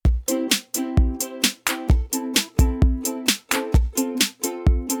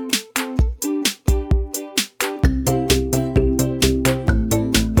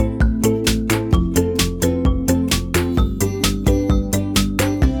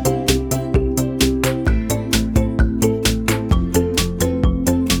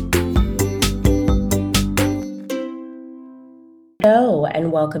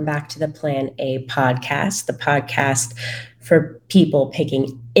and welcome back to the Plan A podcast, the podcast for people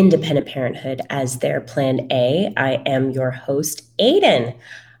picking independent parenthood as their Plan A. I am your host, Aiden.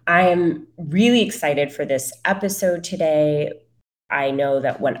 I am really excited for this episode today. I know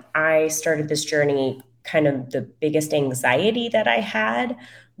that when I started this journey, kind of the biggest anxiety that I had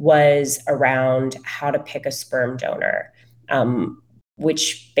was around how to pick a sperm donor.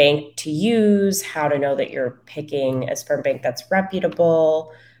 Which bank to use, how to know that you're picking a sperm bank that's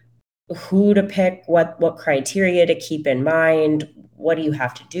reputable, who to pick, what criteria to keep in mind, what do you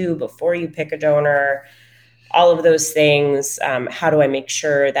have to do before you pick a donor, all of those things. How do I make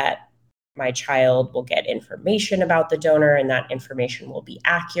sure that my child will get information about the donor and that information will be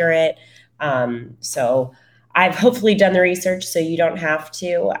accurate? So I've hopefully done the research so you don't have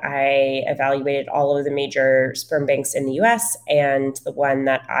to. I evaluated all of the major sperm banks in the US, and the one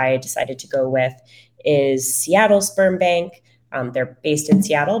that I decided to go with is Seattle Sperm Bank. They're based in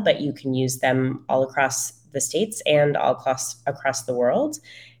Seattle, but you can use them all across the states and all across the world.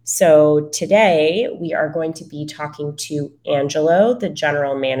 So today we are going to be talking to Angelo, the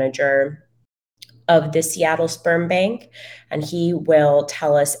general manager of the Seattle Sperm Bank, and he will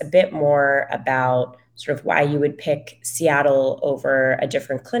tell us a bit more about sort of why you would pick Seattle over a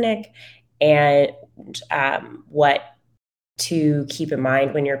different clinic and what to keep in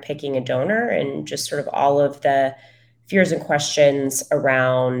mind when you're picking a donor, and just sort of all of the fears and questions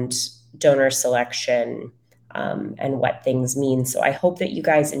around donor selection and what things mean. So I hope that you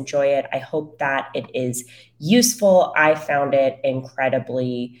guys enjoy it. I hope that it is useful. I found it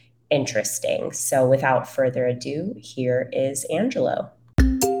incredibly interesting. So without further ado, here is Angelo.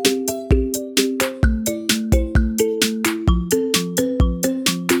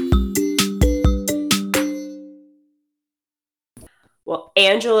 Well,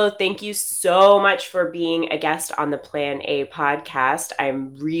 Angelo, thank you so much for being a guest on the Plan A podcast.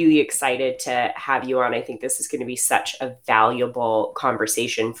 I'm really excited to have you on. I think this is going to be such a valuable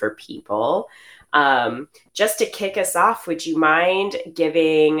conversation for people. Just to kick us off, would you mind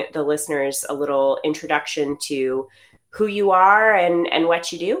giving the listeners a little introduction to who you are and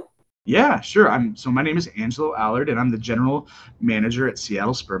what you do? Yeah, sure. So my name is Angelo Allard, and I'm the general manager at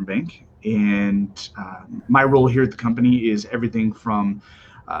Seattle Sperm Bank. And my role here at the company is everything from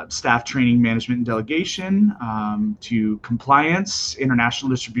staff training, management, and delegation to compliance,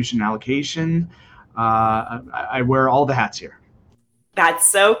 international distribution and allocation. I wear all the hats here. That's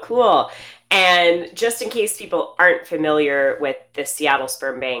so cool. And just in case people aren't familiar with the Seattle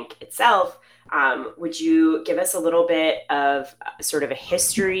Sperm Bank itself, would you give us a little bit of sort of a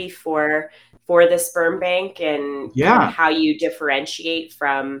history for the sperm bank and kind of how you differentiate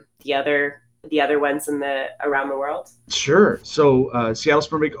from the other ones around the world? Sure. So Seattle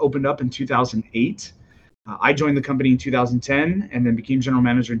Sperm Bank opened up in 2008. I joined the company in 2010 and then became general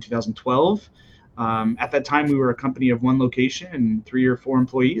manager in 2012. At that time, we were a company of one location and 3 or 4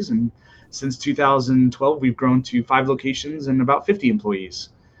 employees. And since 2012, we've grown to 5 locations and about 50 employees.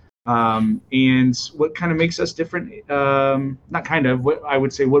 And what kind of makes us different, what I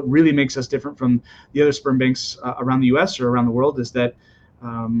would say what really makes us different from the other sperm banks around the US or around the world is that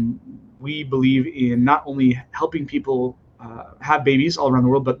we believe in not only helping people have babies all around the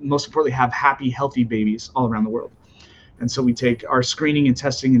world, but most importantly, have happy, healthy babies all around the world. And so we take our screening and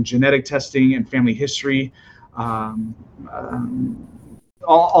testing and genetic testing and family history,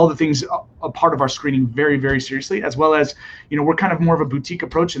 all the things a part of our screening very, very seriously, as well as, we're kind of more of a boutique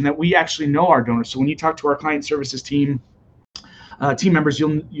approach in that we actually know our donors. So when you talk to our client services team members,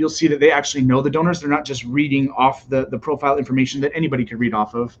 you'll see that they actually know the donors. They're not just reading off the profile information that anybody could read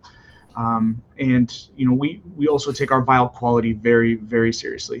off of. We also take our vial quality very, very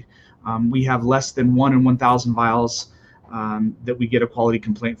seriously. We have less than 1 in 1,000 vials that we get a quality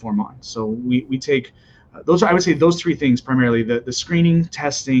complaint form on. So we take I would say those 3 things primarily: the screening,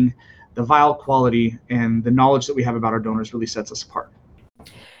 testing, the vial quality, and the knowledge that we have about our donors really sets us apart.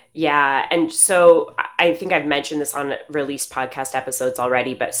 Yeah. And so I think I've mentioned this on released podcast episodes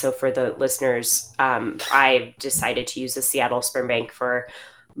already, but so for the listeners, I've decided to use the Seattle Sperm Bank for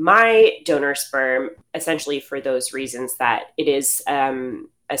my donor sperm, essentially for those reasons that it is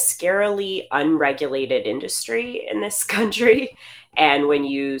a scarily unregulated industry in this country. And when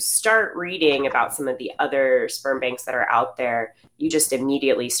you start reading about some of the other sperm banks that are out there, you just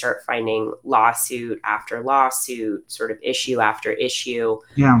immediately start finding lawsuit after lawsuit, sort of issue after issue.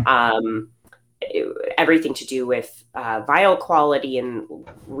 Yeah. Everything to do with vial quality and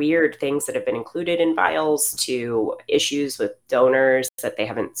weird things that have been included in vials, to issues with donors that they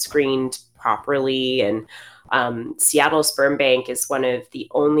haven't screened properly, and Seattle Sperm Bank is one of the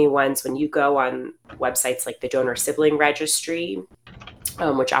only ones when you go on websites like the Donor Sibling Registry,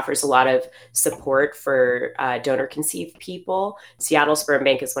 which offers a lot of support for donor conceived people. Seattle Sperm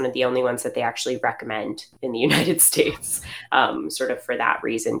Bank is one of the only ones that they actually recommend in the United States, sort of for that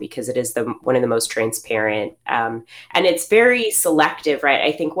reason, because it is one of the most transparent. And it's very selective, right?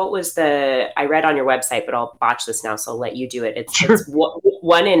 I think I read on your website, but I'll botch this now, so I'll let you do it. It's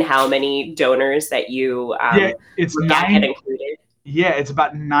one in how many donors that you it's get included? Yeah, it's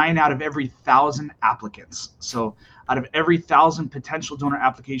about 9 out of every 1,000 applicants. So out of every 1,000 potential donor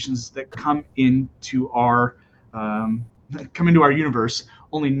applications that come into our universe,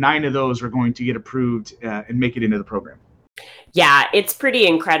 only 9 of those are going to get approved and make it into the program. Yeah, it's pretty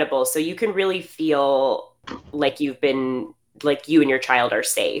incredible. So you can really feel like you and your child are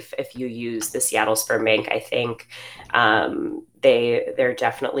safe if you use the Seattle Sperm Bank. I think they're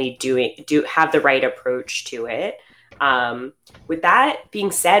definitely do have the right approach to it. With that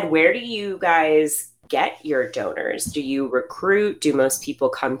being said, where do you guys get your donors? Do you recruit? Do most people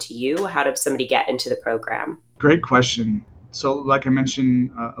come to you? How does somebody get into the program? Great question. So like I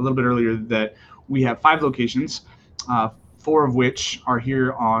mentioned a little bit earlier, that we have 5 locations, 4 of which are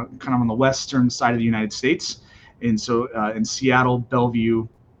here on the western side of the United States. And so in Seattle, Bellevue,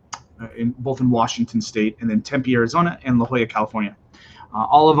 both in Washington State, and then Tempe, Arizona, and La Jolla, California.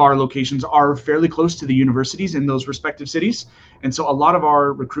 All of our locations are fairly close to the universities in those respective cities. And so a lot of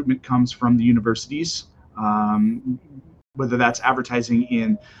our recruitment comes from the universities, whether that's advertising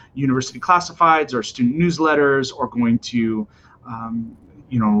in university classifieds or student newsletters, or going to,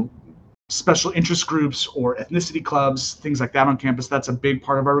 special interest groups or ethnicity clubs, things like that on campus. That's a big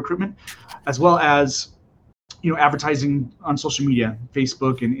part of our recruitment, as well as, advertising on social media,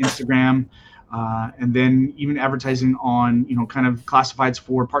 Facebook and Instagram, and then even advertising on, kind of classifieds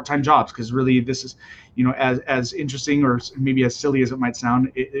for part-time jobs. Because really this is, as interesting or maybe as silly as it might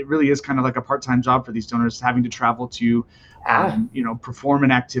sound, it really is kind of like a part-time job for these donors, having to travel to, perform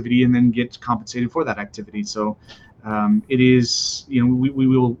an activity and then get compensated for that activity. So it is, we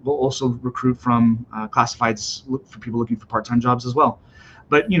will also recruit from classifieds for people looking for part-time jobs as well.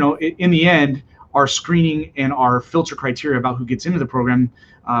 But, in the end, our screening and our filter criteria about who gets into the program,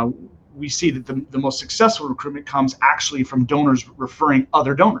 we see that the most successful recruitment comes actually from donors referring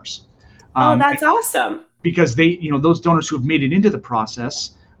other donors. That's awesome. Because they, those donors who have made it into the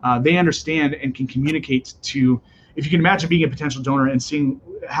process, they understand and can communicate to, if you can imagine being a potential donor and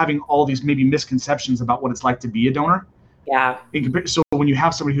having all these maybe misconceptions about what it's like to be a donor. Yeah. So when you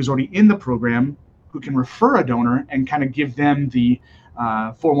have somebody who's already in the program who can refer a donor and kind of give them the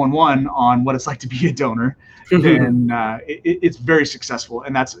 411 on what it's like to be a donor, then it's very successful.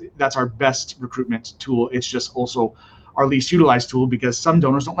 And that's our best recruitment tool. It's just also our least utilized tool, because some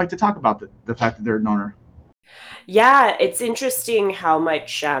donors don't like to talk about the fact that they're a donor. Yeah, it's interesting how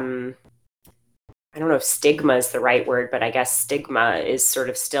much, I don't know if stigma is the right word, but I guess stigma is sort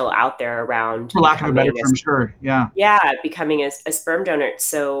of still out there around. For lack of a better term, sure. Yeah. Yeah, becoming a sperm donor.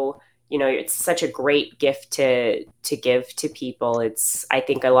 So, it's such a great gift to give to people. I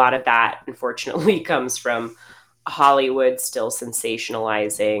think a lot of that, unfortunately, comes from Hollywood still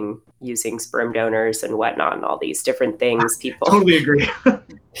sensationalizing using sperm donors and whatnot and all these different things. Totally agree.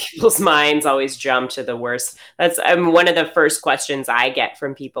 People's minds always jump to the worst. That's one of the first questions I get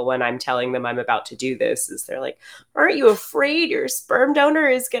from people when I'm telling them I'm about to do this, is they're like, aren't you afraid your sperm donor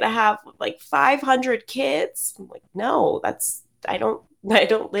is going to have like 500 kids? I'm like, no, I don't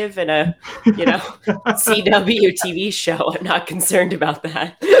live in a, CW TV show. I'm not concerned about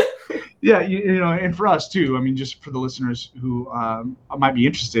that. Yeah, and for us too. I mean, just for the listeners who might be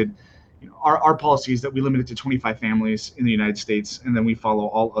interested, our policy is that we limit it to 25 families in the United States, and then we follow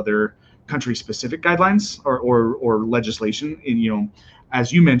all other country-specific guidelines or legislation. And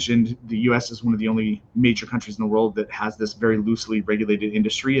as you mentioned, the U.S. is one of the only major countries in the world that has this very loosely regulated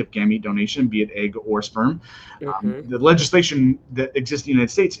industry of gamete donation, be it egg or sperm. The legislation that exists in the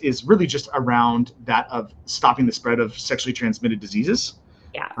United States is really just around that of stopping the spread of sexually transmitted diseases.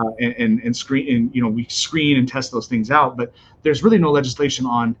 Yeah. And screen, and we screen and test those things out, but there's really no legislation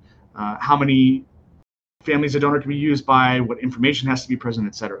on how many families a donor can be used by, what information has to be present,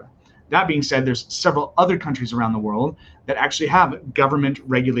 et cetera. That being said, there's several other countries around the world that actually have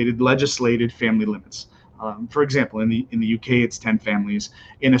government-regulated, legislated family limits. For example, in the UK, it's 10 families.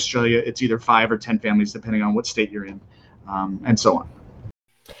 In Australia, it's either 5 or 10 families, depending on what state you're in, and so on.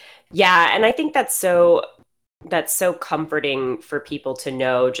 Yeah, and I think that's so comforting for people to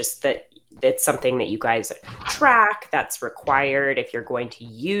know, just that it's something that you guys track, that's required. If you're going to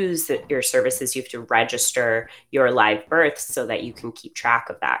use your services, you have to register your live births so that you can keep track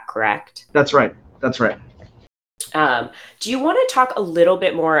of that, correct? That's right. Do you want to talk a little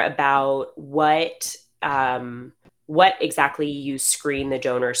bit more about what exactly you screen the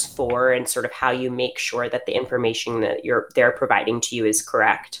donors for, and sort of how you make sure that the information that they're providing to you is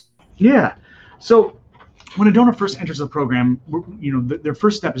correct? Yeah. So when a donor first enters the program, their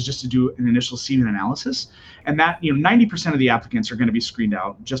first step is just to do an initial semen analysis, and that 90% of the applicants are going to be screened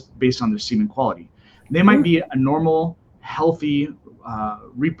out just based on their semen quality. They might be a normal, healthy,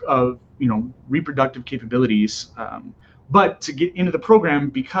 reproductive capabilities, but to get into the program,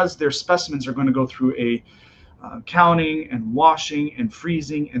 because their specimens are going to go through a counting and washing and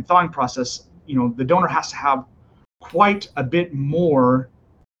freezing and thawing process, the donor has to have quite a bit more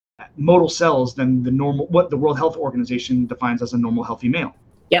motile cells than what the World Health Organization defines as a normal healthy male.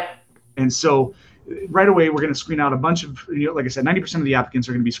 Yep. And so right away, we're going to screen out a bunch of, like I said, 90% of the applicants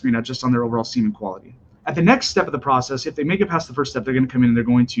are going to be screened out just on their overall semen quality. At the next step of the process, if they make it past the first step, they're going to come in and they're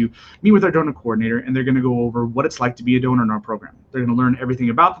going to meet with our donor coordinator, and they're going to go over what it's like to be a donor in our program. They're going to learn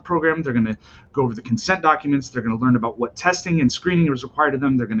everything about the program. They're going to go over the consent documents. They're going to learn about what testing and screening is required of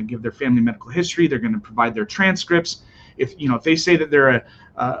them. They're going to give their family medical history. They're going to provide their transcripts. If they say that they're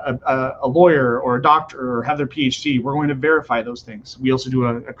a lawyer or a doctor or have their PhD, we're going to verify those things. We also do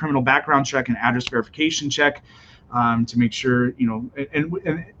a criminal background check and address verification check to make sure,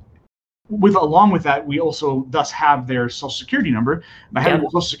 and along with that, we also thus have their social security number. By having the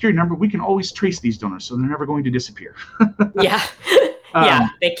social security number, we can always trace these donors, so they're never going to disappear. Yeah.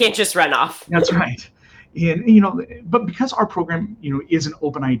 They can't just run off. That's right. And but because our program is an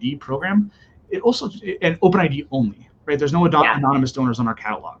open ID program, it also an open ID only, right? There's no anonymous donors on our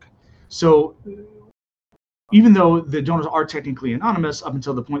catalog. So even though the donors are technically anonymous up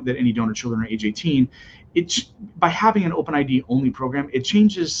until the point that any donor children are age 18, by having an open ID only program, it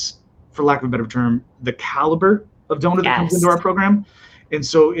changes, for lack of a better term, the caliber of donor that comes into our program. And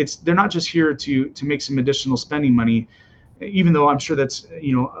so they're not just here to make some additional spending money, even though I'm sure that's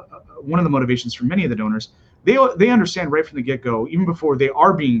one of the motivations for many of the donors. They understand right from the get-go, even before they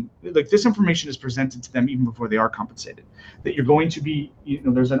are being, like, this information is presented to them even before they are compensated, that you're going to be,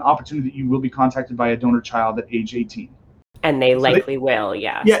 there's an opportunity that you will be contacted by a donor child at age 18. And they likely will,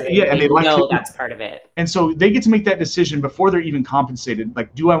 Yeah, so and they know that's part of it. And so they get to make that decision before they're even compensated.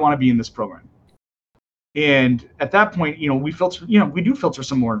 Like, do I want to be in this program? And at that point, we do filter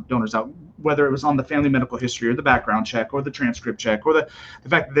some more donors out, whether it was on the family medical history or the background check or the transcript check or the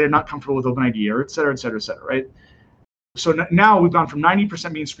fact that they're not comfortable with open ID, or et cetera, right? So now we've gone from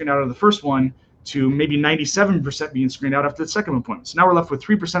 90% being screened out of the first one to maybe 97% being screened out after the second appointment. So now we're left with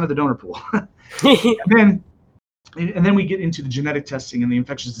 3% of the donor pool. And then we get into the genetic testing and the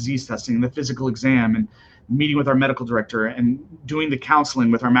infectious disease testing and the physical exam and meeting with our medical director and doing the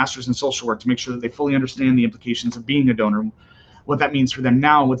counseling with our masters in social work to make sure that they fully understand the implications of being a donor, what that means for them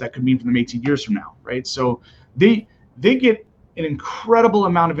now, what that could mean for them 18 years from now, right? So they get an incredible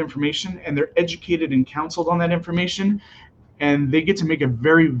amount of information, and they're educated and counseled on that information, and they get to make a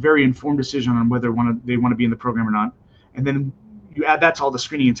very, very informed decision on whether they want to be in the program or not. And then you add that to all the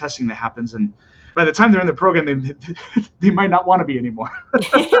screening and testing that happens, and by the time they're in the program, they might not want to be anymore.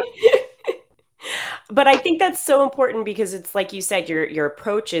 But I think that's so important, because it's like you said, your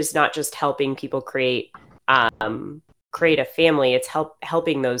approach is not just helping people create a family. It's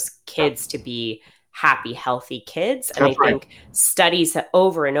helping those kids to be happy, healthy kids. And I think studies that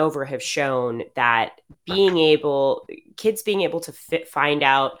over and over have shown that kids being able to find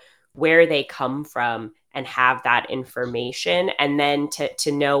out where they come from and have that information, and then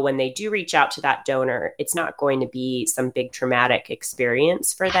to know when they do reach out to that donor, it's not going to be some big traumatic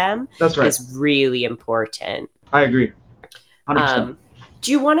experience for them. That's right. Is really important. I agree. 100%.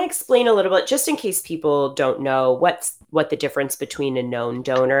 Do you want to explain a little bit, just in case people don't know, what the difference between a known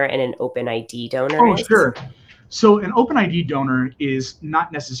donor and an open ID donor is? Oh, sure. So an open ID donor is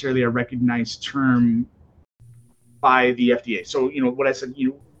not necessarily a recognized term by the FDA. So, what I said,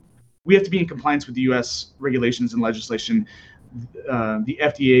 we have to be in compliance with the U.S. regulations and legislation. The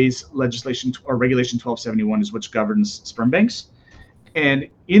FDA's legislation, or Regulation 1271, is which governs sperm banks. And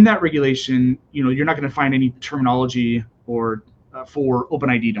in that regulation, you're not going to find any terminology or for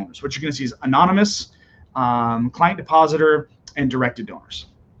open ID donors. What you're going to see is anonymous, client depositor, and directed donors.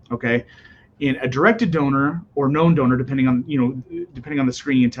 Okay. In a directed donor or known donor, depending on the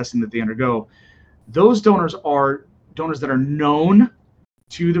screening and testing that they undergo, those donors are donors that are known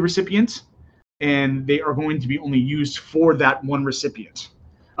to the recipient, and they are going to be only used for that one recipient,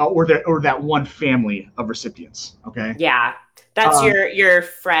 or that one family of recipients. Okay. Yeah, that's your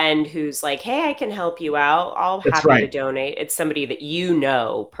friend who's like, hey, I can help you out. I'll happy to donate. It's somebody that you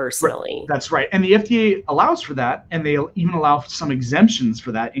know personally. That's right. And the FDA allows for that, and they even allow some exemptions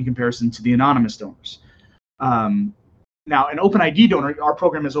for that in comparison to the anonymous donors. Now, an OpenID donor, our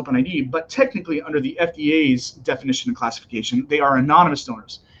program is OpenID, but technically under the FDA's definition and classification, they are anonymous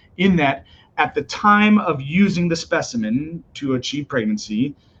donors in that at the time of using the specimen to achieve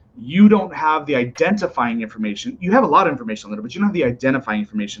pregnancy, you don't have the identifying information. You have a lot of information on it, but you don't have the identifying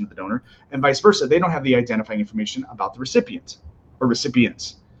information of the donor, and vice versa. They don't have the identifying information about the recipient or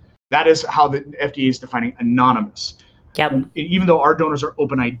recipients. That is how the FDA is defining anonymous. Yep. And even though our donors are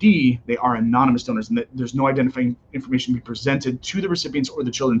OpenID, they are anonymous donors, and there's no identifying information be presented to the recipients or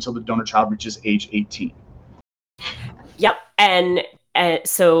the children until the donor child reaches age 18. Yep. And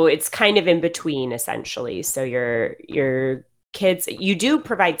so it's kind of in between, essentially. So your kids, you do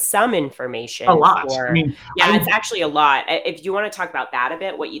provide some information. A lot. It's actually a lot. If you want to talk about that a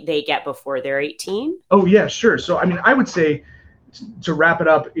bit, what they get before they're 18. Oh yeah, sure. So I would say, to wrap it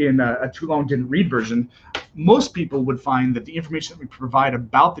up in a too long didn't read version, most people would find that the information that we provide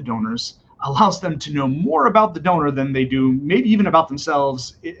about the donors allows them to know more about the donor than they do maybe even about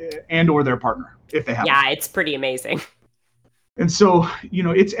themselves and or their partner, if they have one. It's pretty amazing. And so,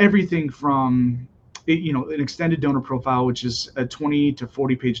 it's everything from, an extended donor profile, which is a 20 to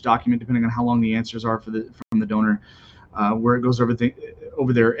 40 page document, depending on how long the answers are from the donor, where it goes over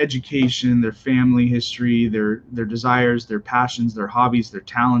their education, their family history, their desires, their passions, their hobbies, their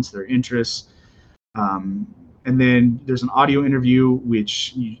talents, their interests. And then there's an audio interview,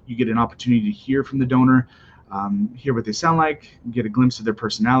 which you get an opportunity to hear from the donor, hear what they sound like, get a glimpse of their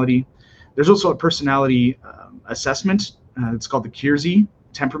personality. There's also a personality assessment. It's called the Kiersey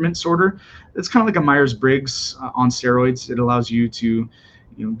temperament sorter. It's kind of like a Myers-Briggs on steroids. It allows you to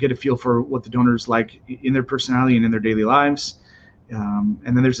get a feel for what the donor's like in their personality and in their daily lives. And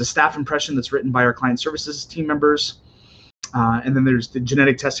then there's a staff impression that's written by our client services team members. And then there's the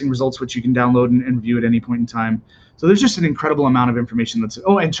genetic testing results, which you can download and view at any point in time. So there's just an incredible amount of information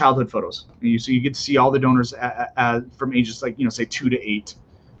and childhood photos. So you get to see all the donors from ages say 2 to 8,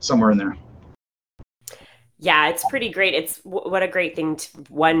 somewhere in there. Yeah, it's pretty great. It's what a great thing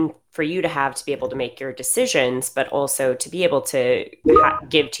for you to have to be able to make your decisions, but also to be able to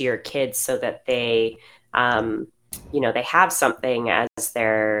give to your kids so that they, they have something as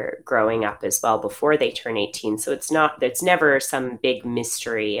they're growing up as well before they turn 18. So it's never some big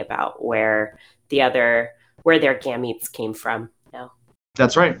mystery about where their gametes came from. No.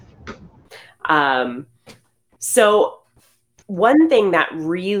 That's right. So one thing that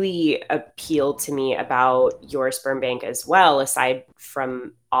really appealed to me about your sperm bank as well, aside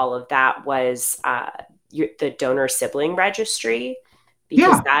from all of that, was the donor sibling registry,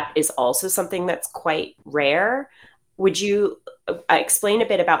 because that is also something that's quite rare. Would you explain a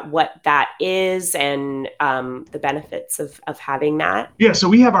bit about what that is and the benefits of having that? Yeah, so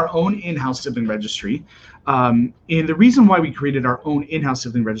we have our own in-house sibling registry. And the reason why we created our own in-house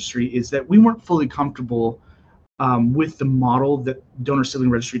sibling registry is that we weren't fully comfortable with the model that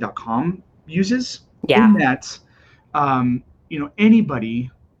DonorSiblingRegistry.com uses. Yeah. In that,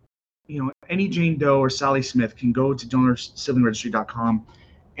 anybody, any Jane Doe or Sally Smith can go to DonorSiblingRegistry.com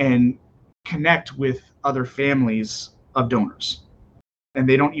and connect with other families of donors. And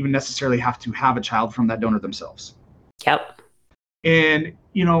they don't even necessarily have to have a child from that donor themselves. Yep. And,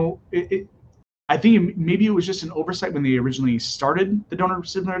 I think maybe it was just an oversight when they originally started the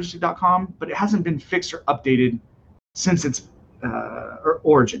DonorSiblingRegistry.com, but it hasn't been fixed or updated since its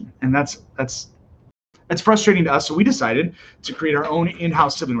origin. And that's frustrating to us. So we decided to create our own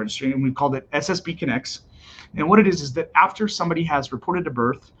in-house sibling registry, and we've called it SSB Connects. And what it is that after somebody has reported a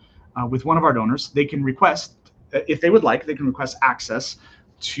birth with one of our donors, they can request, if they would like, they can request access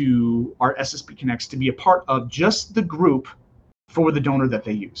to our SSB Connects to be a part of just the group for the donor that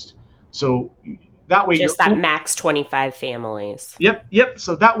they used. So that way, just that max 25 families. Yep.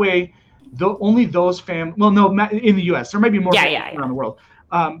 So that way, only those families. Well, no, in the U.S. there might be more around the world,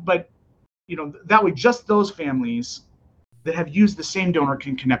 but that way, just those families that have used the same donor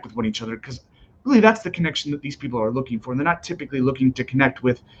can connect with each other, because really that's the connection that these people are looking for. And they're not typically looking to connect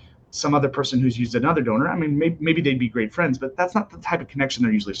with some other person who's used another donor. I mean, maybe they'd be great friends, but that's not the type of connection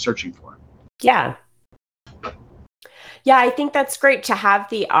they're usually searching for. Yeah. Yeah, I think that's great to have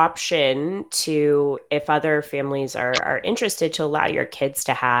the option to, if other families are interested, to allow your kids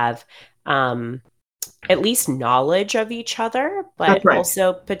to have at least knowledge of each other, but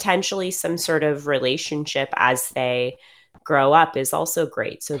also potentially some sort of relationship as they grow up is also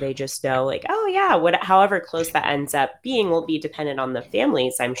great. So they just know, like, oh yeah, however close that ends up being will be dependent on the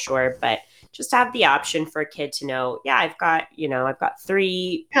families, I'm sure, but just have the option for a kid to know, yeah, I've got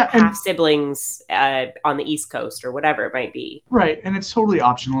 3 half siblings on the East Coast or whatever it might be. Right. And it's totally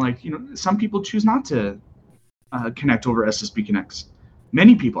optional. Like, some people choose not to connect over SSB Connects.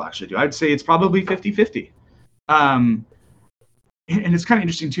 Many people actually do. I'd say it's probably 50-50. And it's kind of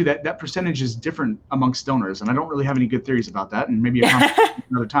interesting too that percentage is different amongst donors, and I don't really have any good theories about that, and maybe a conversation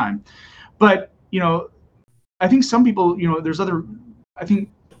another time. But I think some people, I think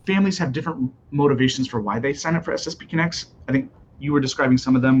families have different motivations for why they sign up for SSP Connects. I think you were describing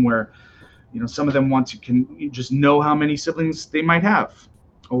some of them where, some of them want to just know how many siblings they might have,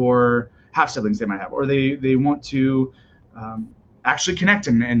 or half siblings they might have, or they want to actually connect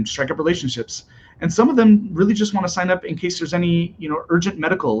and strike up relationships. And some of them really just want to sign up in case there's any, urgent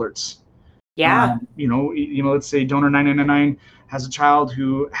medical alerts. Yeah. Let's say donor 999 has a child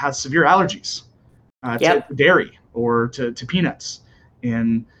who has severe allergies to dairy or to peanuts.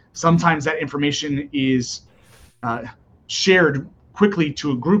 And sometimes that information is shared quickly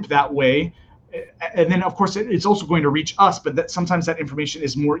to a group that way. And then, of course, it's also going to reach us, but sometimes that information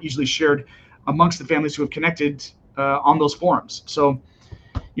is more easily shared amongst the families who have connected on those forums. So,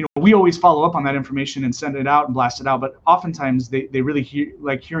 we always follow up on that information and send it out and blast it out. But oftentimes they really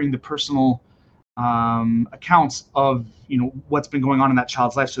like hearing the personal accounts of, what's been going on in that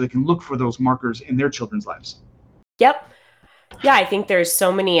child's life, so they can look for those markers in their children's lives. Yep. Yeah, I think there's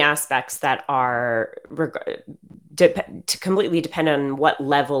so many aspects that are completely depend on what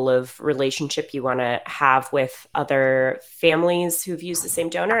level of relationship you want to have with other families who've used the same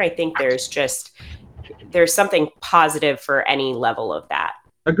donor. I think there's something positive for any level of that.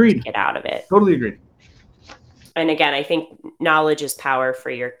 Agreed. To get out of it. Totally agreed. And again, I think knowledge is power for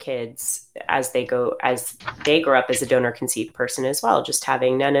your kids as they grow up as a donor conceived person as well. Just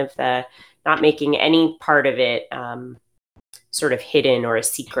having not making any part of it sort of hidden or a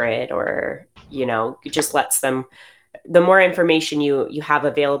secret, or, it just lets them, the more information you have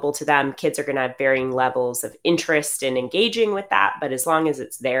available to them, kids are going to have varying levels of interest in engaging with that. But as long as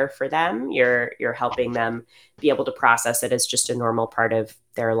it's there for them, you're helping them be able to process it as just a normal part of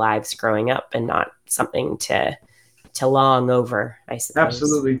their lives growing up, and not something to long over, I suppose.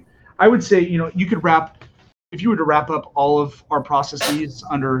 Absolutely. I would say, you could if you were to wrap up all of our processes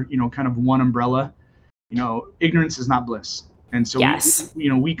under, kind of one umbrella, ignorance is not bliss. And so, yes.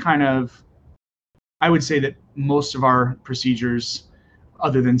 we kind of, I would say that most of our procedures,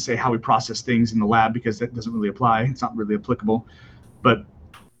 other than say how we process things in the lab, because that doesn't really apply, it's not really applicable, but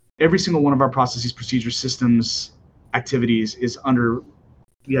every single one of our processes, procedures, systems, activities is under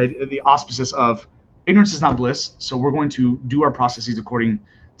the auspices of ignorance is not bliss. So we're going to do our processes according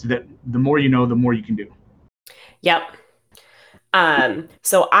to that. The more you know, the more you can do. Yep.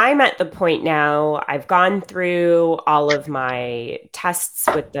 So I'm at the point now, I've gone through all of my tests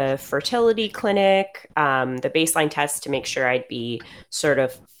with the fertility clinic, the baseline tests to make sure I'd be sort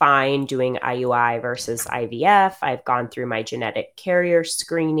of fine doing IUI versus IVF. I've gone through my genetic carrier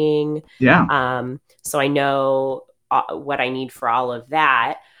screening. Yeah. So I know what I need for all of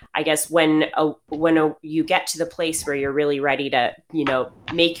that. I guess when you get to the place where you're really ready to,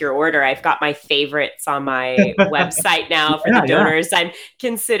 make your order, I've got my favorites on my website now for the donors I'm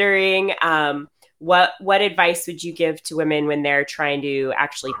considering. What advice would you give to women when they're trying to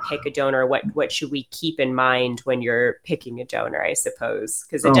actually pick a donor? What should we keep in mind when you're picking a donor, I suppose?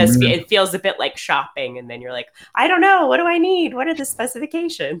 Because it feels a bit like shopping, and then you're like, I don't know, what do I need? What are the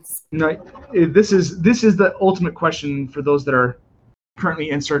specifications? No, this is the ultimate question for those that are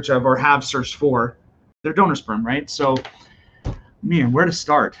currently in search of or have searched for their donor sperm, right? So, man, where to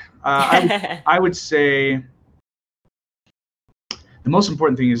start? I would say the most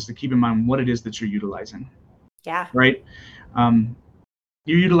important thing is to keep in mind what it is that you're utilizing. Yeah. Right.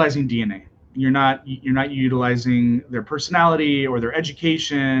 You're utilizing DNA. You're not utilizing their personality or their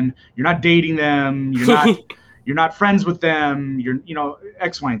education. You're not dating them. You're not friends with them. You're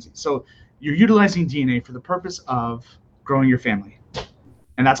X, Y, and Z. So you're utilizing DNA for the purpose of growing your family.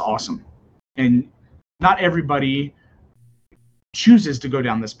 And that's awesome. And not everybody chooses to go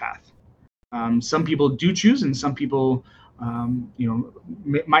down this path. Some people do choose, and some people,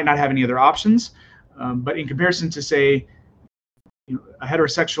 might not have any other options. But in comparison to, say, a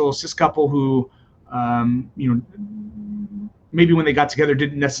heterosexual cis couple who, maybe when they got together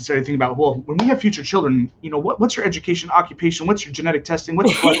didn't necessarily think about, well, when we have future children, what's your education, occupation, what's your genetic testing,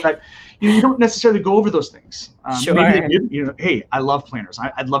 what's your blood type? You don't necessarily go over those things. Sure. Maybe they did, hey, I love planners.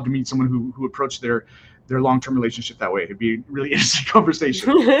 I'd love to meet someone who approached their long-term relationship that way. It'd be a really interesting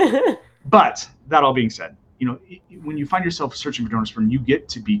conversation. But that all being said, when you find yourself searching for donor sperm, you get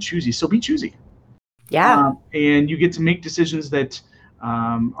to be choosy. So be choosy. Yeah. And you get to make decisions that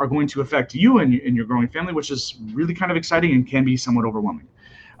are going to affect you and your growing family, which is really kind of exciting and can be somewhat overwhelming.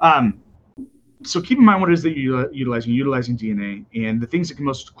 So keep in mind what it is that you're utilizing DNA, and the things that can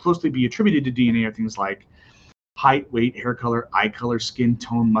most closely be attributed to DNA are things like height, weight, hair color, eye color, skin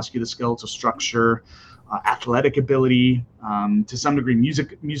tone, musculoskeletal structure, athletic ability, to some degree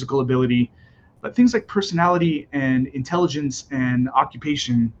musical ability, but things like personality and intelligence and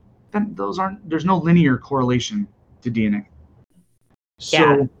occupation, there's no linear correlation to DNA.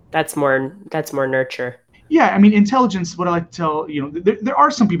 Yeah, So that's more nurture. yeah, I mean, intelligence, what I like to tell, there are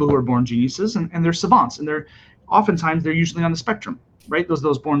some people who are born geniuses and they're savants, and they're usually on the spectrum, right?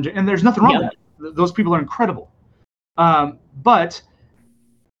 Those born, and there's nothing wrong with that. Those people are incredible. But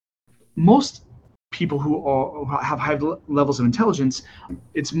most people who have high levels of intelligence,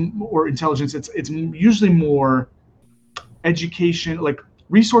 it's usually more education, like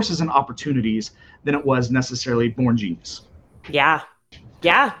resources and opportunities, than it was necessarily born genius. Yeah.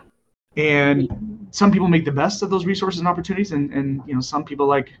 And some people make the best of those resources and opportunities, and some people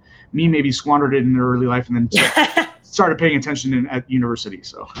like me maybe squandered it in their early life and then started paying attention at university.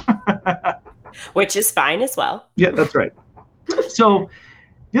 So, which is fine as well. Yeah, that's right. So,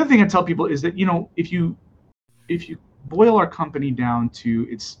 the other thing I tell people is that if you boil our company down to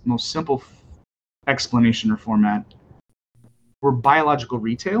its most simple explanation or format, we're biological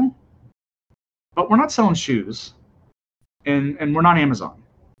retail, but we're not selling shoes, and we're not Amazon.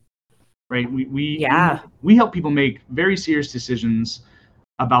 Right? We help people make very serious decisions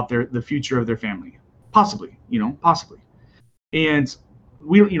about the future of their family, possibly. And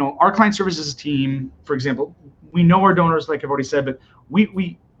our client services team, for example, we know our donors, like I've already said, but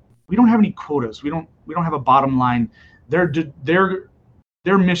we don't have any quotas. We don't have a bottom line. Their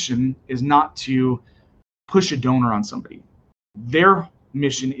mission is not to push a donor on somebody. Their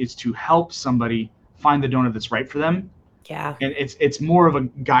mission is to help somebody find the donor that's right for them. Yeah. And it's more of a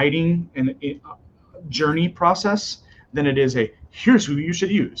guiding and journey process than it is here's who you should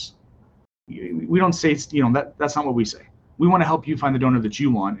use. We don't say that's not what we say. We want to help you find the donor that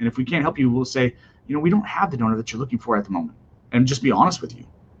you want, and if we can't help you, we'll say we don't have the donor that you're looking for at the moment, and just be honest with you.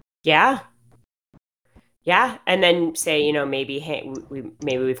 Yeah, and then say maybe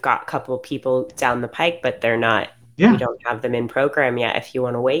we've got a couple of people down the pike, but they're not. Yeah. We don't have them in program yet. If you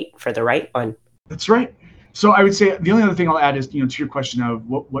want to wait for the right one. That's right. So I would say the only other thing I'll add is, to your question of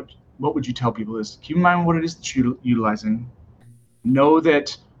what would you tell people is keep in mind what it is that you're utilizing. Know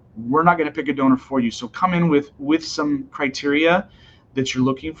that we're not going to pick a donor for you. So come in with some criteria that you're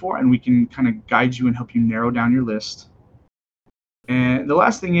looking for, and we can kind of guide you and help you narrow down your list. And the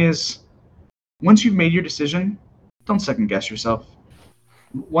last thing is, once you've made your decision, don't second guess yourself.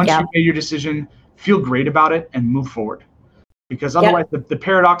 Once you've made your decision, feel great about it and move forward. Because otherwise the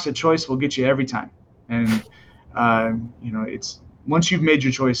paradox of choice will get you every time. And, it's once you've made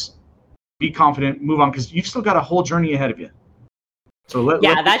your choice, be confident, move on, because you've still got a whole journey ahead of you. So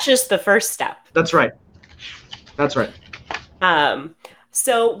that's just the first step. That's right.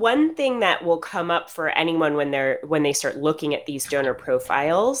 So one thing that will come up for anyone when they start looking at these donor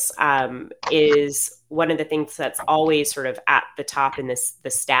profiles is one of the things that's always sort of at the top in the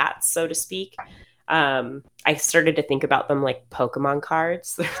stats, so to speak. I started to think about them like Pokemon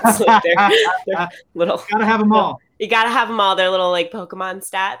cards. they're little. Gotta have them all. You gotta have them all. They're little like Pokemon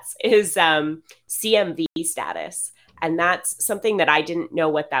stats. Is CMV status, and that's something that I didn't know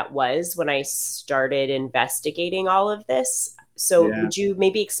what that was when I started investigating all of this. So would you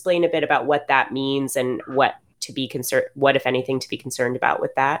maybe explain a bit about what that means and what if anything, to be concerned about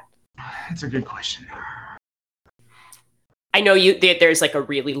with that? That's a good question. I know there's like a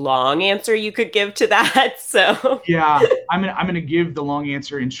really long answer you could give to that. So yeah, I'm gonna give the long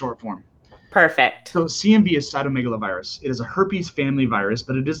answer in short form. Perfect. So CMV is cytomegalovirus. It is a herpes family virus,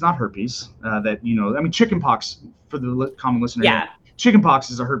 but it is not herpes. Chickenpox for the common listener. Yeah. Chickenpox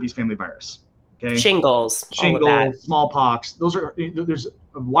is a herpes family virus. Okay. Shingles, smallpox. There's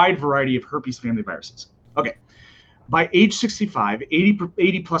a wide variety of herpes family viruses. Okay. By age 65,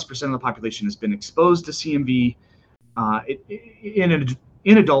 80+% of the population has been exposed to CMV.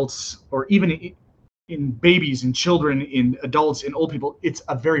 In adults, or even in babies, in children, in adults, in old people, it's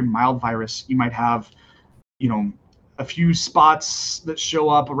a very mild virus. You might have, a few spots that show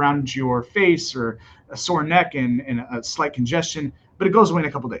up around your face, or a sore neck and a slight congestion, but it goes away in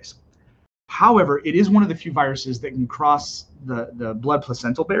a couple days. However, it is one of the few viruses that can cross the blood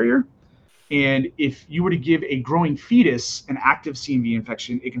placental barrier. And if you were to give a growing fetus an active CMV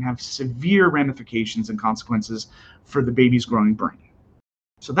infection, it can have severe ramifications and consequences for the baby's growing brain.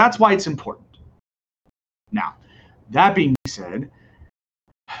 So that's why it's important. Now, that being said,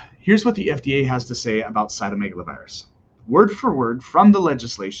 here's what the FDA has to say about cytomegalovirus. Word for word from the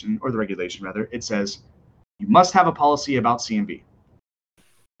legislation, or the regulation rather, it says, you must have a policy about CMV.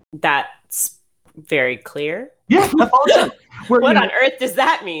 That's Very clear. Yeah, that's all it says. Where, What on earth does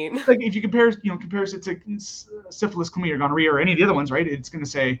that mean? like if you compares it to syphilis, chlamydia, gonorrhea, or any of the other ones, right? It's going to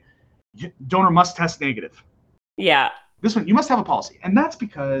say donor must test negative. Yeah. This one, you must have a policy, and that's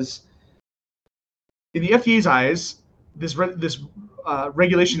because in the FDA's eyes, this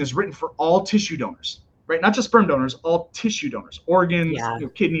regulation is written for all tissue donors, right? Not just sperm donors, all tissue donors, organs,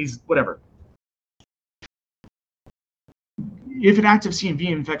 kidneys, whatever. If an active CMV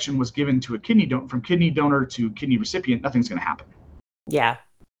infection was given to a kidney from kidney donor to kidney recipient, nothing's going to happen. Yeah.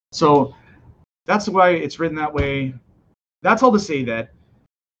 So that's why it's written that way. That's all to say that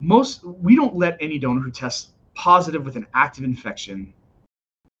we don't let any donor who tests positive with an active infection,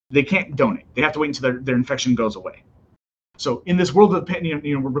 they can't donate. They have to wait until their infection goes away. So in this world of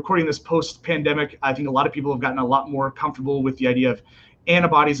we're recording this post-pandemic, I think a lot of people have gotten a lot more comfortable with the idea of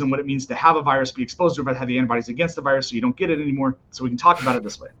antibodies and what it means to have a virus, be exposed to it, but have the antibodies against the virus so you don't get it anymore. So we can talk about it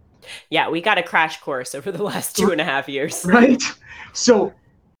this way. Yeah, we got a crash course over the last 2.5 years. Right? So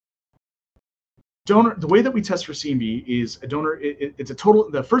the way that we test for CMV is a donor,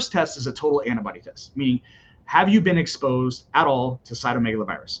 the first test is a total antibody test, meaning have you been exposed at all to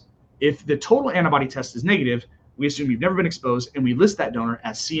cytomegalovirus? If the total antibody test is negative, we assume you've never been exposed, and we list that donor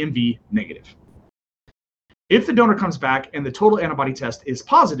as CMV negative. If the donor comes back and the total antibody test is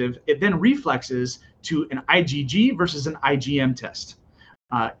positive, it then reflexes to an IgG versus an IgM test.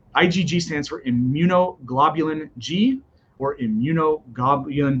 IgG stands for immunoglobulin G or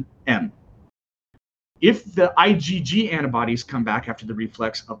immunoglobulin M. If the IgG antibodies come back after the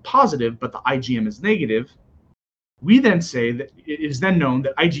reflex of positive, but the IgM is negative, we then say that it is then known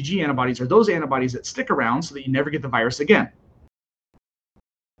that IgG antibodies are those antibodies that stick around so that you never get the virus again.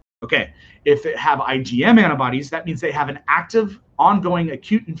 Okay, if it have IgM antibodies, that means they have an active, ongoing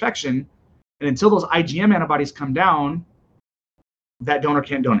acute infection, and until those IgM antibodies come down, that donor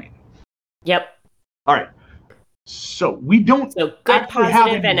can't donate. Yep. All right. So we don't. So good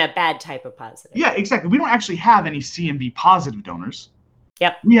positive and a bad type of positive. Yeah, exactly. We don't actually have any CMV positive donors.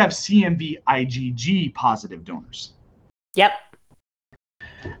 Yep. We have CMV IgG positive donors. Yep.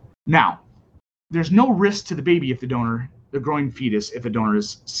 Now, there's no risk to the baby the growing fetus, if the donor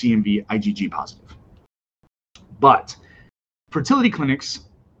is CMV IgG positive. But fertility clinics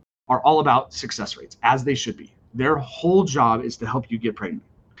are all about success rates, as they should be. Their whole job is to help you get pregnant.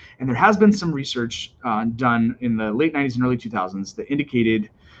 And there has been some research done in the late 90s and early 2000s that indicated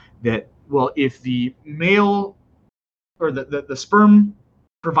that, well, if the male or the sperm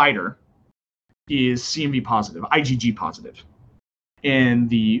provider is CMV positive, IgG positive, and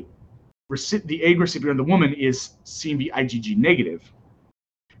the egg recipient, the woman, is CMV IgG negative,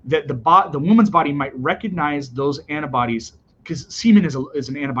 that the woman's body might recognize those antibodies, because semen is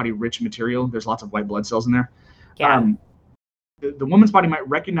an antibody-rich material. There's lots of white blood cells in there. Yeah. The woman's body might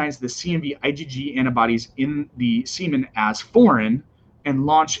recognize the CMV IgG antibodies in the semen as foreign and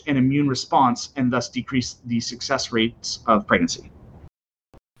launch an immune response and thus decrease the success rates of pregnancy.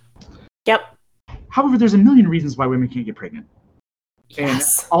 Yep. However, there's a million reasons why women can't get pregnant.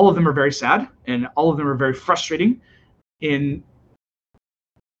 Yes. And all of them are very sad, and all of them are very frustrating. To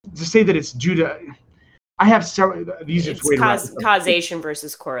say that it's due to, I have several, these are causation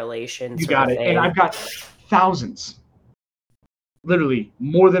versus correlation. You got it. And I've got thousands, literally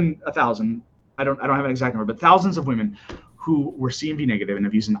more than 1,000. I don't have an exact number, but thousands of women who were CMV negative and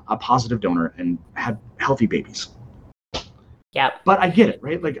have used a positive donor and had healthy babies. Yeah. But I get it,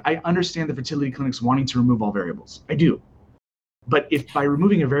 right? Like, I understand the fertility clinics wanting to remove all variables. I do. But if by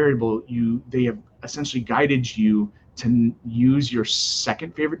removing a variable, they have essentially guided you to use your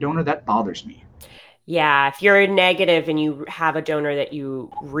second favorite donor, that bothers me. Yeah, if you're negative and you have a donor that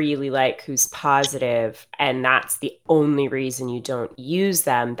you really like who's positive, and that's the only reason you don't use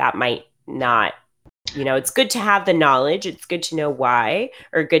them, that might not, it's good to have the knowledge. It's good to know why,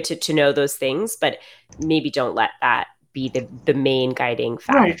 or good to know those things, but maybe don't let that be the main guiding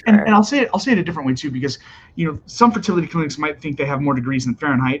factor. Right, and I'll say it a different way too, because some fertility clinics might think they have more degrees than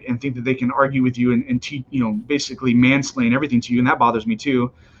Fahrenheit and think that they can argue with you and teach, basically mansplain everything to you, and that bothers me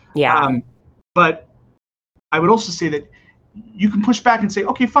too. Yeah. But I would also say that you can push back and say,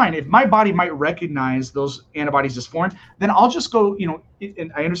 okay, fine. If my body might recognize those antibodies as foreign, then I'll just go.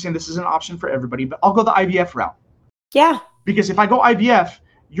 And I understand this is an option for everybody, but I'll go the IVF route. Yeah. Because if I go IVF,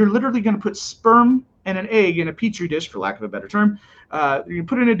 you're literally going to put sperm and an egg in a petri dish, for lack of a better term. You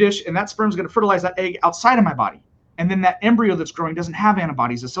put it in a dish, and that sperm is going to fertilize that egg outside of my body. And then that embryo that's growing doesn't have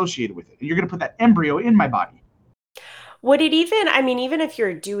antibodies associated with it. And you're going to put that embryo in my body. Would it even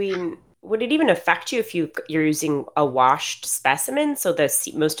affect you if you're using a washed specimen, so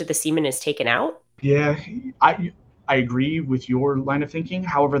most of the semen is taken out? Yeah, I agree with your line of thinking.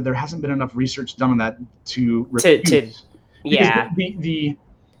 However, there hasn't been enough research done on that to to refute, because yeah. the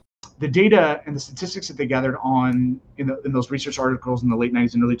data and the statistics that they gathered on in those research articles in the late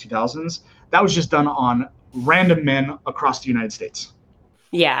 90s and early 2000s, that was just done on random men across the United States.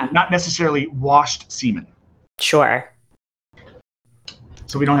 Yeah. Not necessarily washed semen. Sure.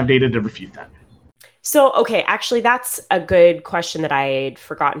 So we don't have data to refute that. So, okay, actually, that's a good question that I'd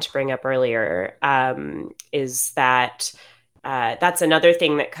forgotten to bring up earlier, is that that's another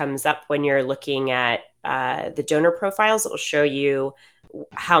thing that comes up when you're looking at the donor profiles. It will show you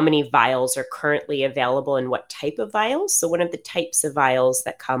how many vials are currently available and what type of vials. So one of the types of vials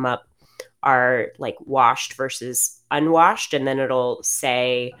that come up are like washed versus unwashed, and then it'll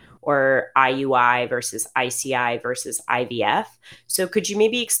say, or IUI versus ICI versus IVF. So could you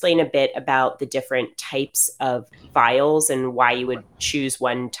maybe explain a bit about the different types of vials and why you would choose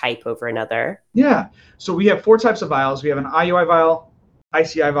one type over another? Yeah. So we have 4 types of vials. We have an IUI vial,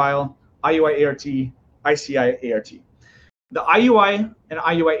 ICI vial, IUI ART, ICI ART. The IUI and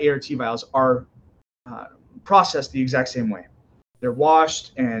IUI ART vials are processed the exact same way. They're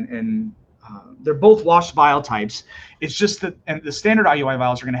washed and they're both washed vial types. It's just that, and the standard IUI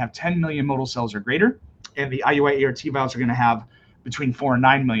vials are going to have 10 million motile cells or greater, and the IUI ART vials are going to have between 4 and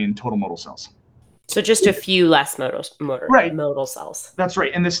 9 million total motile cells. So just a few less motile cells. That's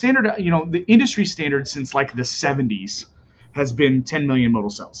right. And the standard, the industry standard since like the 70s has been 10 million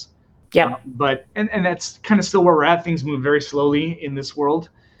motile cells. Yeah. But that's kind of still where we're at. Things move very slowly in this world.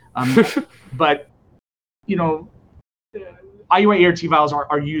 But IUI ART vials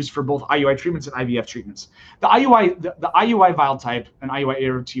are used for both IUI treatments and IVF treatments. The IUI vial type and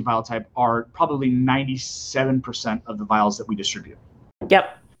IUI ART vial type are probably 97% of the vials that we distribute.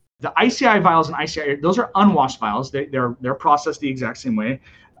 Yep. The ICI vials and ICI, those are unwashed vials. They're processed the exact same way.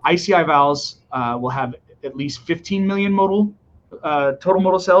 ICI vials will have at least 15 million total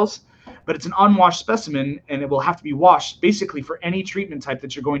motile cells, but it's an unwashed specimen, and it will have to be washed basically for any treatment type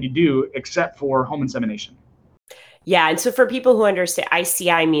that you're going to do, except for home insemination. Yeah, and so for people who understand,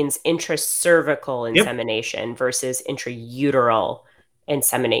 ICI means intracervical insemination versus intrauteral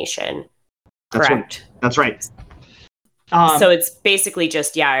insemination. Correct. That's right. So it's basically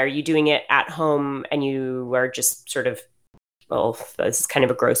just, are you doing it at home and you are just sort of, well, this is kind of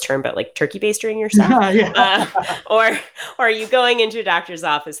a gross term, but like turkey bastering yourself? Or are you going into a doctor's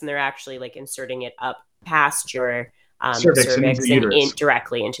office and they're actually like inserting it up past your cervix and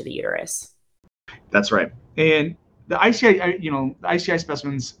directly into the uterus? That's right. And the ICI, the ICI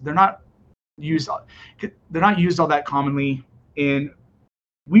specimens, they're not used all that commonly. And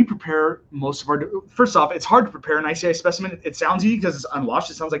we prepare most of our, first off, it's hard to prepare an ICI specimen. It sounds easy because it's unwashed.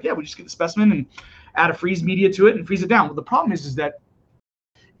 It sounds like, we just get the specimen and add a freeze media to it and freeze it down. Well, the problem is that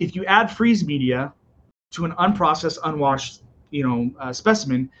if you add freeze media to an unprocessed, unwashed,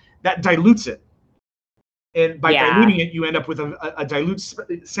 specimen, that dilutes it. And by diluting it, you end up with a dilute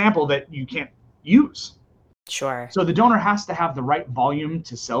sample that you can't use. Sure. So the donor has to have the right volume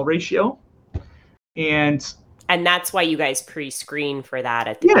to cell ratio. And that's why you guys pre-screen for that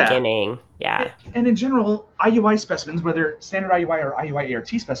at the beginning. Yeah. And in general, IUI specimens, whether standard IUI or IUI ART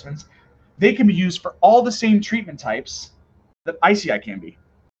specimens, they can be used for all the same treatment types that ICI can be.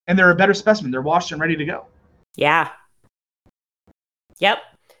 And they're a better specimen. They're washed and ready to go. Yeah. Yep.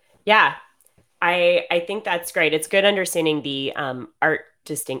 Yeah. I think that's great. It's good understanding the art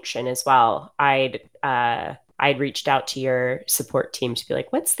distinction as well. I'd reached out to your support team to be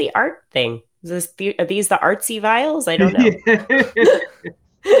like, what's the art thing? Are these the artsy vials? I don't know.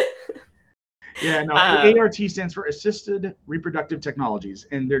 ART stands for Assisted Reproductive Technologies,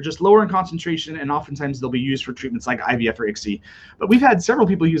 and they're just lower in concentration, and oftentimes they'll be used for treatments like IVF or ICSI. But we've had several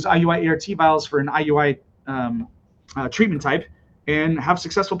people use IUI ART vials for an IUI treatment type and have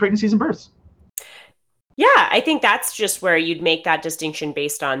successful pregnancies and births. Yeah, I think that's just where you'd make that distinction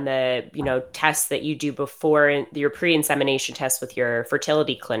based on the, tests that you do before your pre-insemination test with your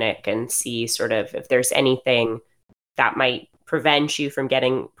fertility clinic and see sort of if there's anything that might prevent you from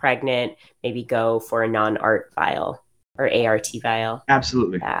getting pregnant, maybe go for a non-ART vial or ART vial.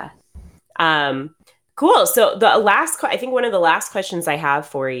 Absolutely. Yeah. Cool. So I think one of the last questions I have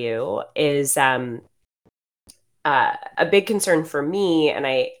for you is, a big concern for me, and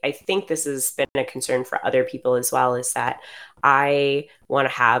I think this has been a concern for other people as well, is that I want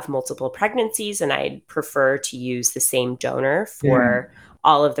to have multiple pregnancies and I'd prefer to use the same donor for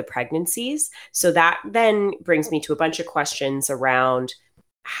all of the pregnancies. So that then brings me to a bunch of questions around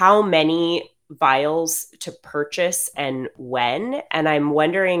how many vials to purchase and when. And I'm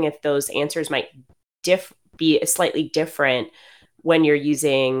wondering if those answers might be slightly different when you're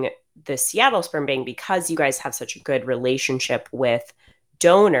using the Seattle Sperm Bank, because you guys have such a good relationship with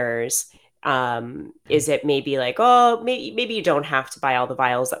donors, is it maybe like, oh, maybe you don't have to buy all the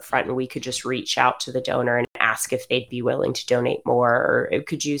vials up front and we could just reach out to the donor and ask if they'd be willing to donate more? Or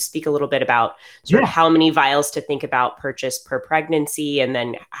could you speak a little bit about sort of how many vials to think about purchase per pregnancy, and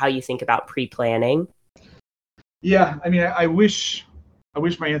then how you think about pre-planning? Yeah, I mean, I wish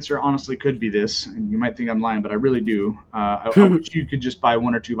my answer honestly could be this, and you might think I'm lying, but I really do. I wish you could just buy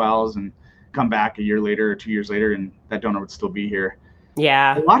 1 or 2 vials and come back a year later or 2 years later, and that donor would still be here.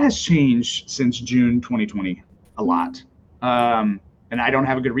 Yeah. A lot has changed since June 2020. A lot. And I don't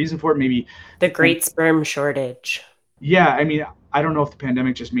have a good reason for it. Maybe the great sperm shortage. Yeah, I mean, I don't know if the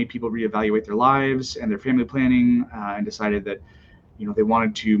pandemic just made people reevaluate their lives and their family planning, and decided that, they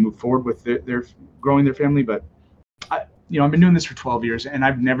wanted to move forward with their growing their family. But I've been doing this for 12 years, and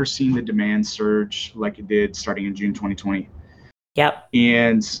I've never seen the demand surge like it did starting in June 2020. Yep.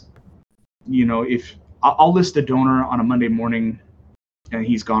 And, if I'll list a donor on a Monday morning and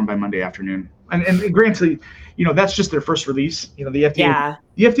he's gone by Monday afternoon. And granted, that's just their first release. The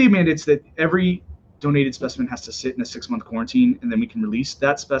FDA mandates that every donated specimen has to sit in a 6-month quarantine, and then we can release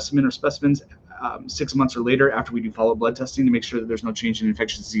that specimen or specimens 6 months or later after we do follow-up blood testing to make sure that there's no change in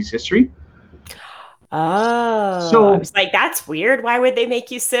infectious disease history. Oh, so I was like, that's weird. Why would they make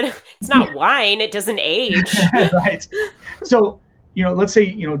you sit? It's not wine. It doesn't age. Right. So, let's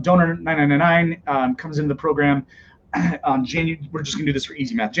say, donor 9999 comes into the program on January. We're just going to do this for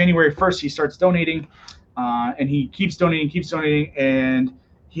easy math. January 1st, he starts donating, and he keeps donating, and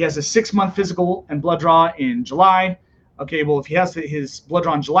he has a 6-month physical and blood draw in July. Okay, well, if he has his blood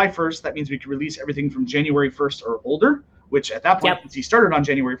draw on July 1st, that means we can release everything from January 1st or older, which at that point, since he started on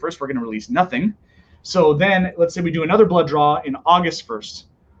January 1st, we're going to release nothing. So then let's say we do another blood draw in August 1st.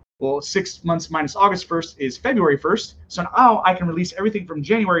 Well, 6 months minus August 1st is February 1st. So now I can release everything from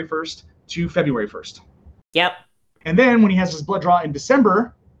January 1st to February 1st. Yep. And then when he has his blood draw in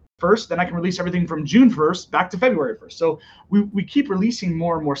December 1st, then I can release everything from June 1st back to February 1st. So we keep releasing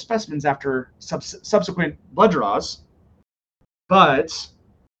more and more specimens after subsequent blood draws. But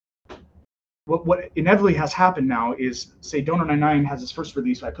what inevitably has happened now is, say donor 99 has his first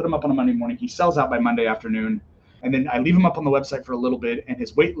release. I put him up on a Monday morning. He sells out by Monday afternoon. And then I leave him up on the website for a little bit, and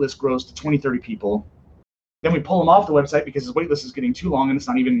his wait list grows to 20, 30 people. Then we pull him off the website because his wait list is getting too long and it's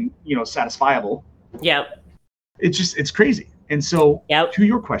not even, satisfiable. Yep. It's crazy. And so to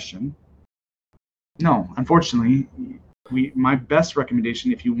your question, no, unfortunately, my best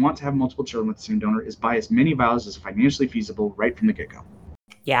recommendation, if you want to have multiple children with the same donor, is buy as many vials as financially feasible right from the get-go.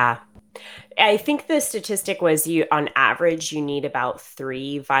 Yeah. I think the statistic was on average, you need about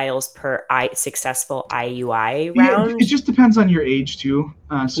 3 vials per successful IUI round. Yeah, it just depends on your age too.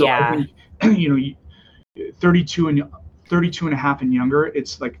 I think, 32 and a half and younger,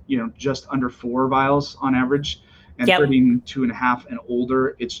 it's like, just under 4 vials on average. And 32 and a half and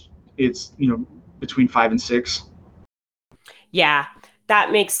older, it's between 5 and 6. Yeah.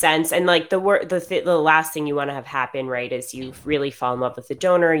 That makes sense. And like the last thing you want to have happen, right, is you really fall in love with the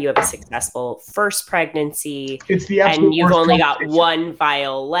donor. You have a successful first pregnancy. It's the absolute and you've only got 1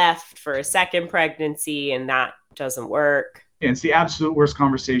 vial left for a second pregnancy, and that doesn't work. Yeah, it's the absolute worst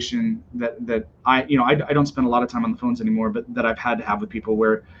conversation that I don't spend a lot of time on the phones anymore, but that I've had to have with people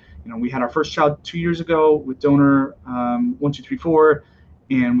where, we had our first child 2 years ago with donor 1, 2, 3, 4,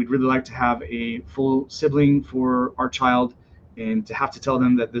 and we'd really like to have a full sibling for our child. And to have to tell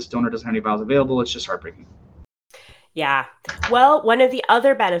them that this donor doesn't have any vials available, it's just heartbreaking. Yeah. Well, one of the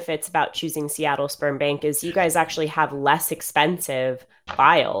other benefits about choosing Seattle Sperm Bank is you guys actually have less expensive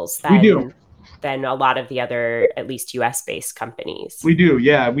vials than a lot of the other, at least US-based companies. We do,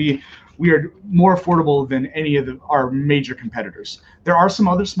 yeah. We are more affordable than any of our major competitors. There are some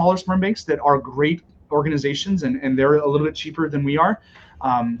other smaller sperm banks that are great organizations, and they're a little bit cheaper than we are.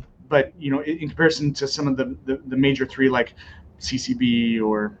 But in comparison to some of the major 3, like CCB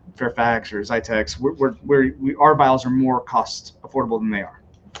or Fairfax or Zytex, our vials are more cost affordable than they are.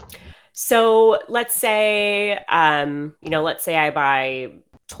 So let's say I buy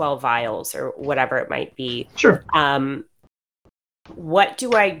 12 vials or whatever it might be. Sure. What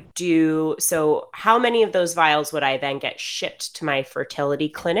do I do? So how many of those vials would I then get shipped to my fertility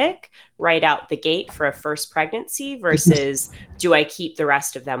clinic right out the gate for a first pregnancy versus do I keep the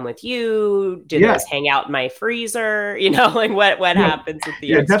rest of them with you? Do those hang out in my freezer? What happens with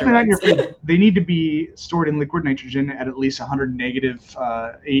the extra definitely not your freezer. They need to be stored in liquid nitrogen at least negative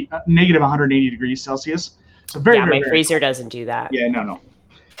 180 degrees Celsius. So my freezer doesn't do that. Yeah, no.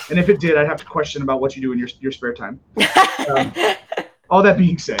 And if it did, I'd have to question about what you do in your spare time. All that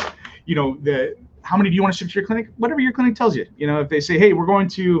being said, how many do you want to ship to your clinic? Whatever your clinic tells you. If they say, hey, we're going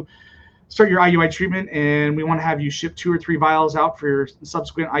to start your IUI treatment and we want to have you ship 2 or 3 vials out for your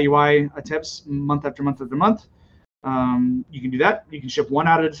subsequent IUI attempts month after month after month. You can do that. You can ship 1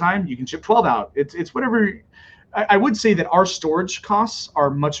 out at a time. You can ship 12 out. It's whatever. I would say that our storage costs are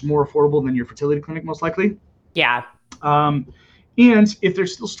much more affordable than your fertility clinic, most likely. Yeah. And if they're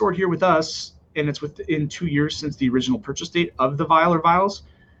still stored here with us and it's within 2 years since the original purchase date of the vial or vials,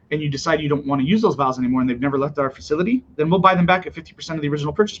 and you decide you don't want to use those vials anymore and they've never left our facility, then we'll buy them back at 50% of the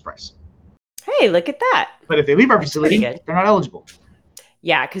original purchase price. Hey, look at that. But if they leave our facility, they're not eligible.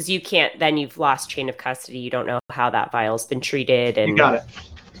 Yeah, because you can't, then you've lost chain of custody. You don't know how that vial's been treated. And you got it.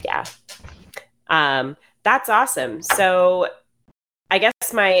 Yeah. That's awesome. So I guess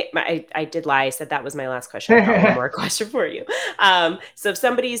I did lie. I said that was my last question. I've got one more question for you. So if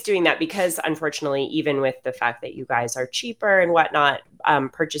somebody's doing that, because unfortunately, even with the fact that you guys are cheaper and whatnot,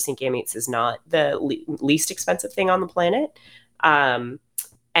 purchasing gametes is not the least expensive thing on the planet.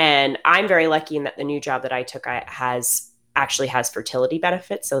 And I'm very lucky in that the new job that I took actually has fertility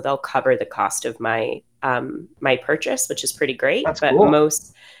benefits. So they'll cover the cost of my purchase, which is pretty great. That's but cool.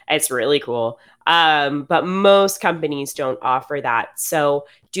 It's really cool. But most companies don't offer that. So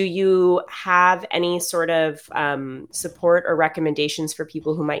do you have any sort of support or recommendations for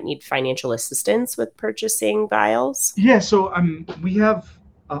people who might need financial assistance with purchasing vials? Yeah, so we have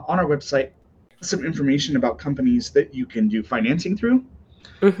on our website some information about companies that you can do financing through.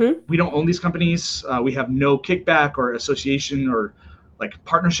 Mm-hmm. We don't own these companies. We have no kickback or association or like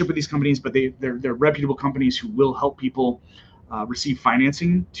partnership with these companies, but they're reputable companies who will help people receive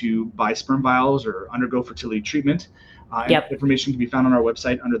financing to buy sperm vials or undergo fertility treatment. Yep. Information can be found on our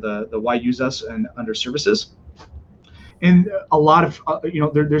website under the Why Use Us and under services. And a lot of,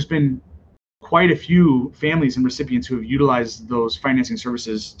 there's been quite a few families and recipients who have utilized those financing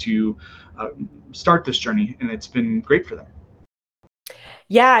services to start this journey, and it's been great for them.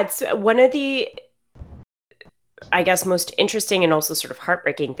 Yeah, it's one of the, I guess, most interesting and also sort of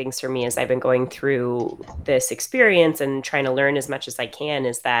heartbreaking things for me as I've been going through this experience and trying to learn as much as I can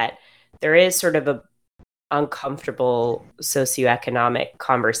is that there is sort of a uncomfortable socioeconomic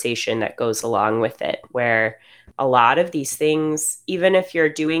conversation that goes along with it, where a lot of these things, even if you're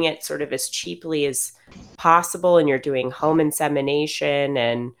doing it sort of as cheaply as possible and you're doing home insemination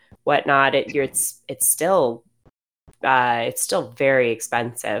and whatnot, it's still very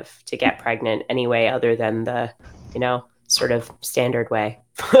expensive to get pregnant anyway, other than the, sort of standard way.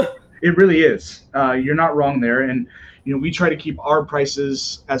 It really is. You're not wrong there. And, we try to keep our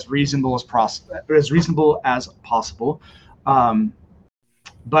prices as reasonable as possible.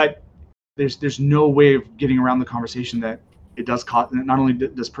 But there's no way of getting around the conversation that it does cost. Not only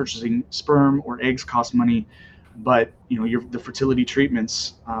does purchasing sperm or eggs cost money, but the fertility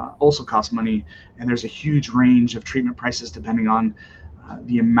treatments also cost money, and there's a huge range of treatment prices depending on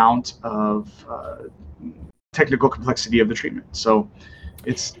the amount of technical complexity of the treatment. So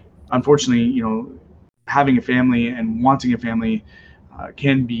it's unfortunately, having a family and wanting a family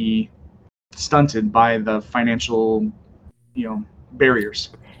can be stunted by the financial, barriers.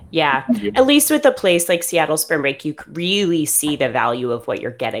 Yeah. At least with a place like Seattle Sperm Bank, you really see the value of what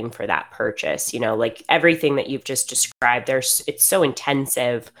you're getting for that purchase. Like everything that you've just described, it's so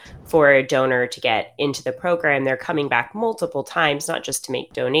intensive for a donor to get into the program. They're coming back multiple times, not just to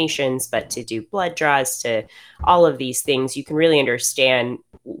make donations, but to do blood draws, to all of these things. You can really understand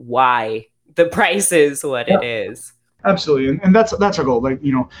why the price is what it is. Absolutely. And that's our goal. Like,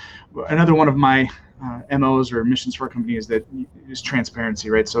 another one of my MOs or missions for our company is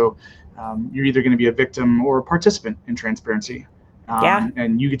transparency, right? So you're either going to be a victim or a participant in transparency.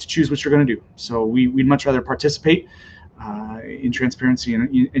 And you get to choose what you're going to do. So we'd much rather participate in transparency.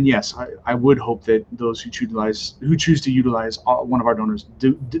 And yes, I would hope that those who choose to utilize one of our donors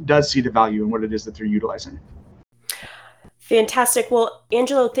does see the value in what it is that they're utilizing. Fantastic. Well,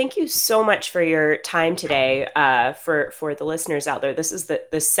 Angelo, thank you so much for your time today. For the listeners out there, this is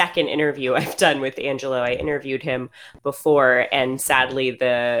the second interview I've done with Angelo. I interviewed him before, and sadly,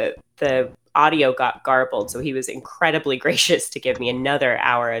 the audio got garbled. So he was incredibly gracious to give me another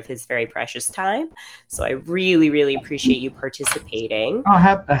hour of his very precious time. So I really, really appreciate you participating. Oh,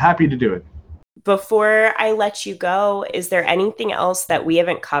 happy to do it. Before I let you go, is there anything else that we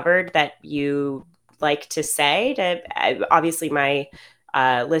haven't covered that you like to say? Obviously my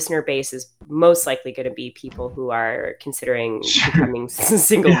listener base is most likely going to be people who are considering becoming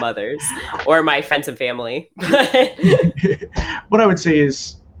single mothers, or my friends and family. What I would say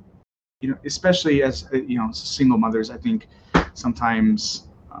is, especially as single mothers, I think sometimes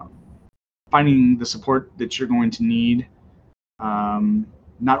finding the support that you're going to need,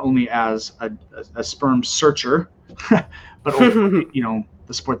 not only as a sperm searcher, but also, the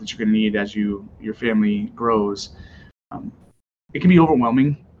the support that you're going to need as your family grows. It can be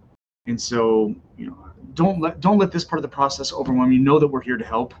overwhelming, and so don't let this part of the process overwhelm you. Know that we're here to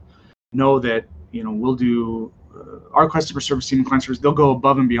help. Know that we'll do our customer service team and client service. They'll go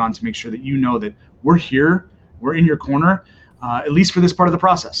above and beyond to make sure that that we're here, we're in your corner, at least for this part of the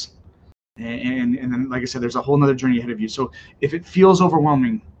process. And then, like I said, there's a whole nother journey ahead of you. So if it feels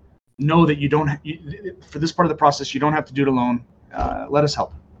overwhelming, know that for this part of the process, you don't have to do it alone. Let us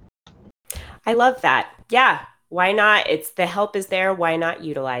help. I love that. Yeah. Why not? The help is there. Why not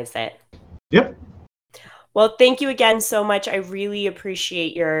utilize it? Yep. Well, thank you again so much. I really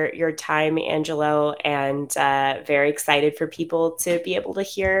appreciate your time, Angelo, and very excited for people to be able to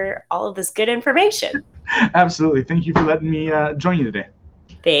hear all of this good information. Absolutely. Thank you for letting me join you today.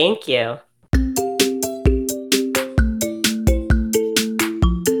 Thank you.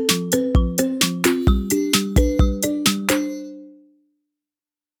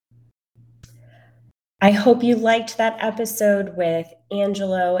 I hope you liked that episode with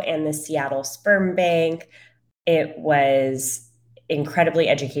Angelo and the Seattle Sperm Bank. It was incredibly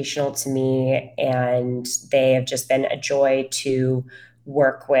educational to me, and they have just been a joy to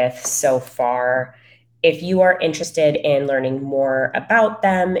work with so far. If you are interested in learning more about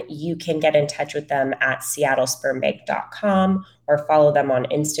them, you can get in touch with them at seattlespermbank.com or follow them on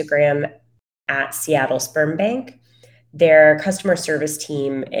Instagram at Seattle Sperm Bank. Their customer service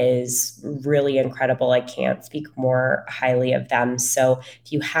team is really incredible. I can't speak more highly of them. So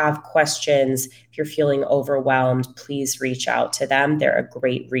if you have questions, if you're feeling overwhelmed, please reach out to them. They're a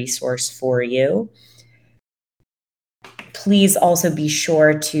great resource for you. Please also be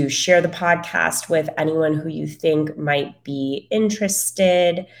sure to share the podcast with anyone who you think might be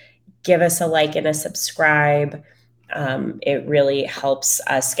interested. Give us a like and a subscribe. It really helps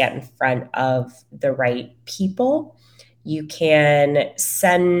us get in front of the right people. You can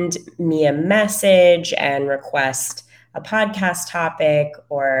send me a message and request a podcast topic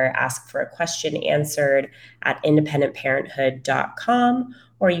or ask for a question answered at independentparenthood.com,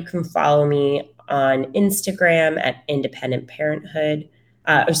 or you can follow me on Instagram at independentparenthood.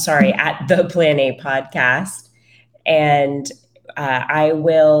 At the Plan A podcast. And I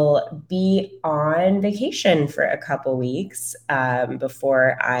will be on vacation for a couple weeks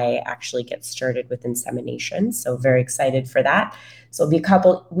before I actually get started with insemination. So very excited for that. So it'll be a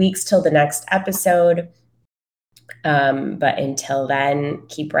couple weeks till the next episode. But until then,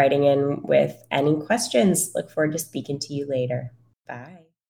 keep writing in with any questions. Look forward to speaking to you later. Bye.